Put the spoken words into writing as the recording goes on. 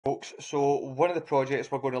Folks, so one of the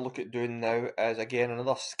projects we're going to look at doing now is again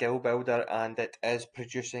another skill builder, and it is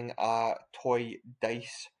producing a toy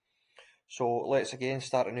dice. So let's again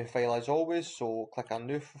start a new file as always. So click on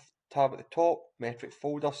new tab at the top, metric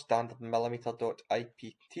folder, standard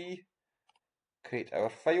millimeter.ipt, create our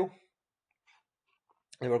file.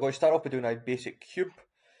 Now we're going to start off by doing a basic cube.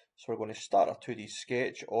 So we're going to start a 2D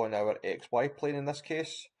sketch on our XY plane in this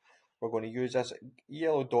case. We're going to use this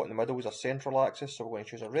yellow dot in the middle as a central axis, so we're going to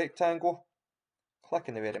choose a rectangle. Click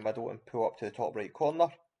in the very middle and pull up to the top right corner.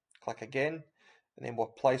 Click again, and then we'll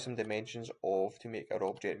apply some dimensions to make our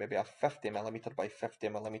object maybe a 50mm by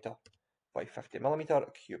 50mm by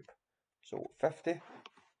 50mm cube. So 50,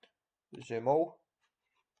 zoom all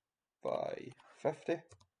by 50,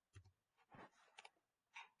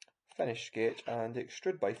 finish sketch and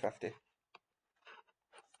extrude by 50.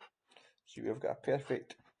 So we've got a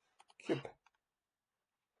perfect cube.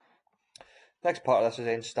 Next part of this is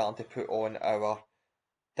then starting to put on our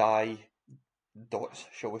die dots,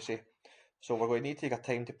 shall we say. So we're going to need to take a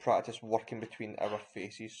time to practice working between our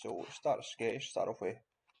faces. So start a sketch, start off with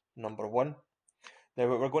number 1. Now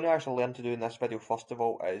what we're going to actually learn to do in this video first of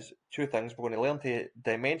all is two things. We're going to learn to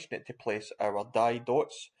dimension it to place our die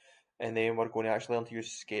dots, and then we're going to actually learn to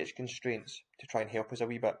use sketch constraints to try and help us a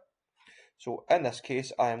wee bit. So in this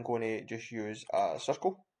case I am going to just use a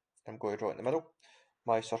circle. I'm going to draw it in the middle.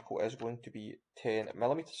 My circle is going to be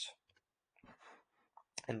 10mm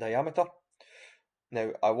in diameter.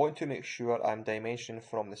 Now I want to make sure I'm dimensioning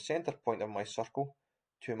from the centre point of my circle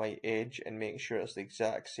to my edge and make sure it's the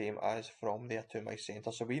exact same as from there to my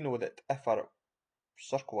centre. So we know that if our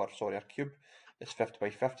our cube is 50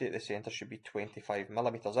 by 50, the centre should be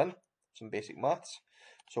 25mm in. Some basic maths.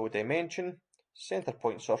 So dimension, centre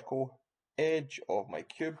point circle, edge of my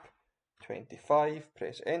cube, 25,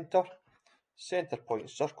 press enter. Centre point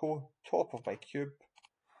circle, top of my cube,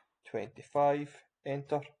 25,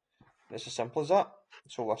 enter. It's as simple as that.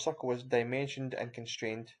 So our circle is dimensioned and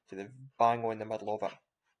constrained to the bang on the middle of it.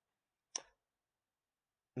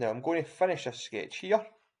 Now I'm going to finish this sketch here.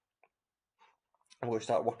 I'm going to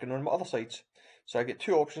start working on my other sides. So I get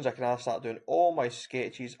two options. I can either start doing all my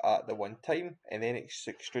sketches at the one time and then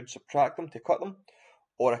extrude, subtract them to cut them,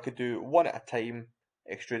 or I could do one at a time,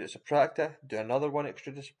 extrude it, subtract it, do another one,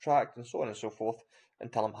 extrude it, subtract, and so on and so forth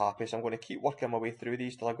until I'm happy. So I'm going to keep working my way through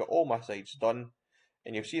these till I've got all my sides done.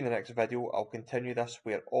 And you'll see in the next video I'll continue this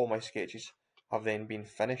where all my sketches have then been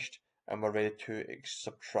finished and we're ready to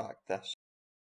subtract this.